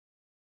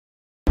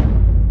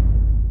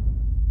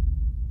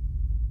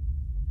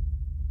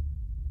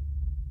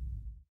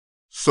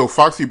So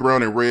Foxy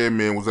Brown and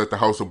Redman was at the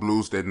House of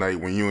Blues that night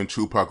when you and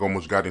Tupac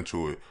almost got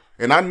into it.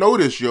 And I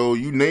noticed, yo,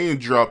 you name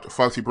dropped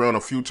Foxy Brown a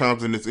few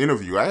times in this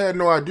interview. I had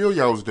no idea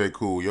y'all was that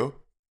cool, yo.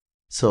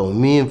 So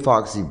me and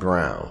Foxy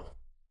Brown,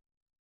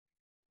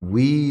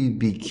 we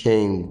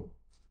became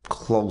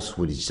close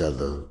with each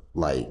other,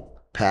 like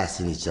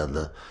passing each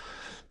other,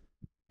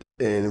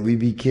 and we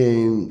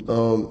became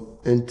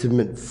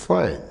intimate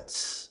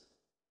friends,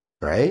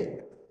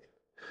 right?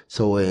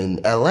 So in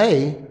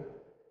LA,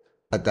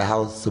 at the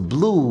House of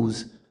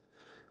Blues,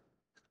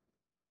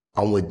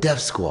 I'm with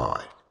Def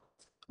Squad.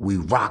 We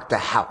rock the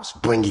house,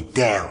 bring it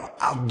down.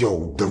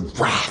 Yo, the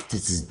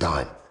rafters is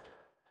done.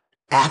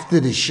 After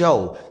the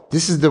show,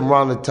 this is the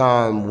around the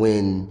time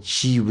when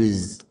she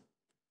was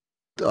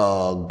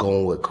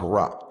going with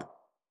Kurupt.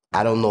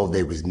 I don't know if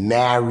they was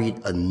married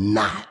or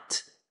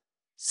not.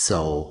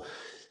 So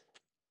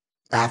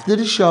after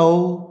the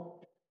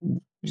show,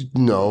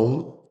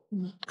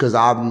 because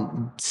I've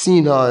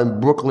seen her in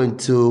Brooklyn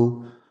too,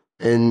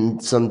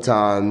 and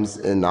sometimes,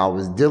 and I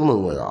was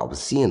dealing with her. I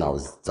was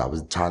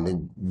trying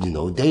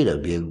to, date her,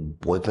 be a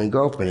boyfriend,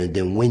 girlfriend. And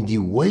then Wendy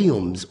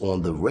Williams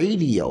on the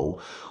radio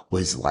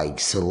was like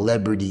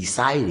celebrity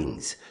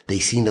sightings. They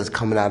seen us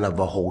coming out of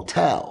a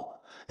hotel.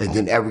 And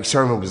then Eric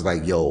Sermon was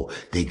like, yo,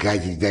 she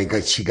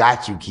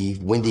got you,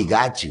 Keith. Wendy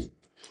got you.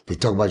 They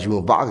talk about you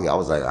and Foxy. I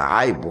was like, all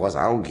right, boss,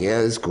 I don't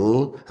care. It's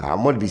cool. I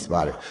want to be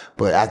spotted.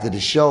 But after the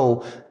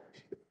show,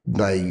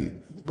 like,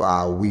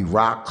 we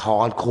rocked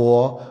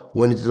hardcore,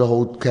 went into the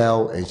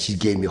hotel, and she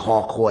gave me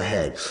hardcore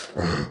head.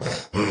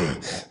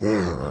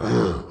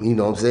 You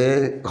know what I'm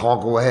saying?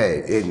 Hardcore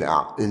head. And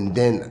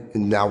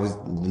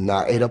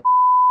I ate up,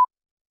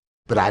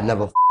 but I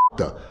never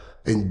her.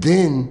 And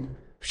then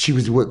she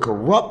was with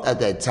Kurupt at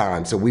that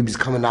time. So we was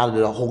coming out of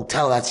the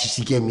hotel after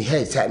she gave me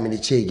head, sat me in the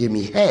chair, gave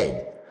me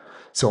head.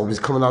 So I was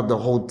coming out of the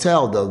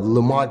hotel, the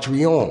Le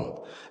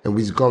Montrion, and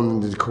we was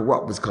going, the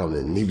Kurupt was coming,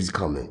 and he was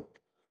coming.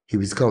 He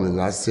was coming,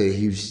 and I said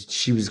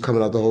she was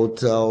coming out the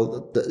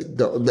hotel,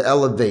 the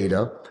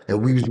elevator,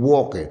 and we was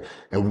walking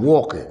and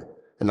walking.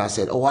 And I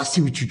said, oh, I see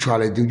what you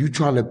trying to do. You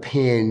trying to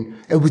pin,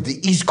 it was the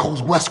East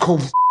Coast, West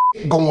Coast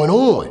going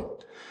on.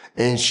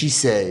 And she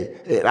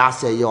said, and I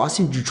said, yo, I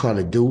see what you trying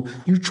to do.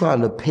 You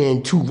trying to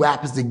pin two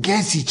rappers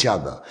against each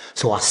other.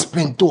 So I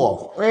spent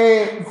off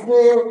and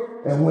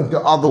went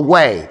the other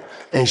way.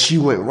 And she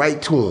went right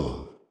to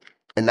him.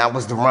 And that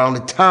was around the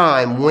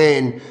time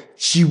when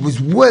she was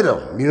with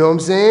him. You know what I'm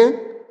saying?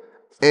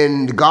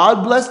 And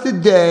God bless the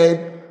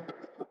dead.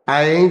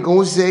 I ain't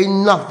gonna say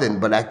nothing,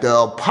 but at the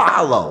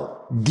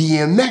Apollo,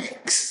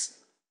 DMX.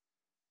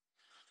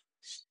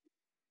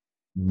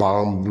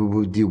 Bomb,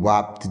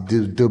 wop,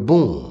 the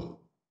boom.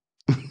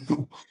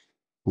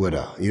 With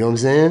her. You know what I'm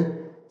saying?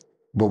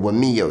 But with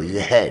me, yo,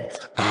 your head.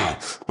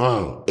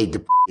 Ate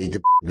the.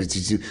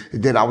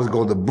 Then I was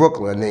going to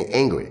Brooklyn and they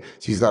angry.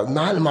 She's like,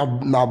 not in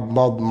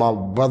my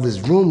brother's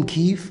room,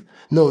 Keith.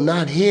 No,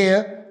 not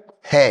here.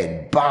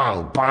 Head,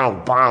 bang,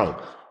 bang, bang.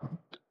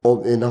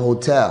 In the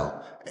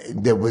hotel.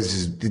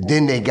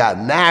 Then they got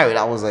married.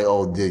 I was like,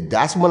 oh,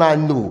 that's when I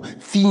knew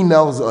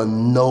females are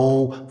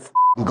no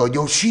go.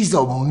 Yo, she's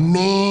a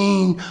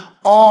main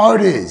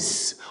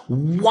artist.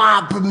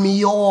 Whopping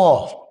me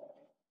off.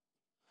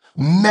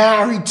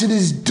 Married to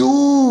this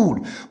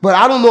dude. But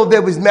I don't know if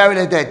they was married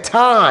at that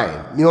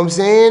time. You know what I'm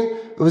saying?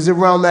 It was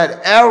around that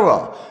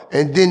era.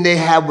 And then they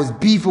was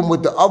beefing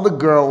with the other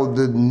girl,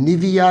 the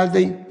Nivea, I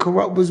think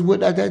Kurupt was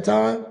with at that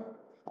time.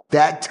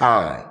 That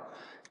time.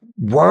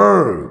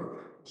 Word.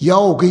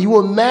 Yo, can you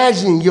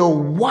imagine your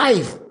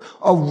wife,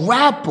 a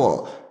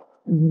rapper,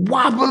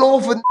 whopping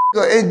off a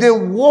nigga and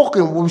then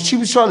walking? Well, she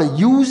was trying to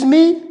use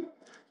me?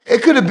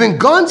 It could have been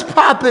guns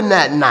popping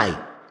that night.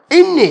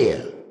 In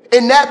there.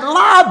 In that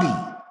lobby.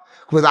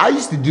 Because I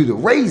used to do the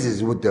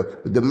raises with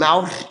the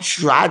mouth.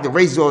 I had the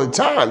raises all the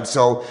time.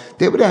 So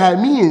they would have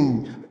had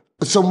me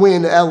somewhere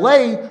in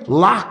LA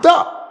locked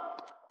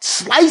up.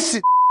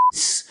 Slicing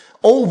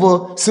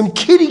over some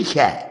kitty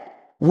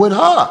cat with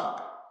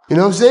her. You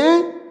know what I'm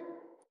saying?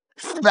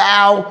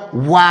 Foul,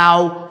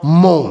 wow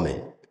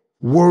moment.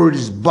 Word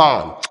is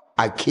bond.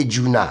 I kid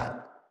you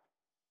not.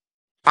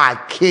 I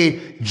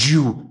kid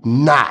you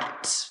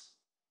not.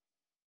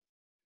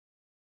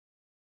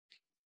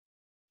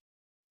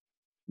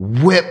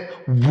 Whip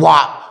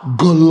wop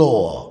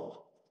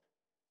galore.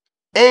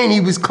 And he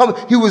was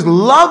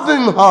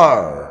loving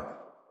her.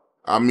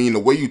 I mean, the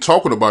way you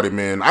talking about it,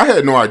 man, I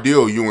had no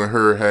idea you and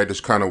her had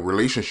this kind of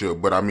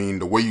relationship, but I mean,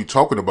 the way you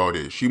talking about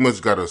it, she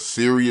must got a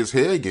serious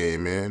head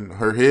game, man.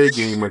 Her head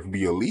game must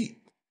be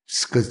elite.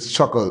 Cause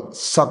suck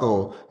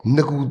a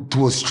nickel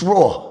to a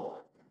straw.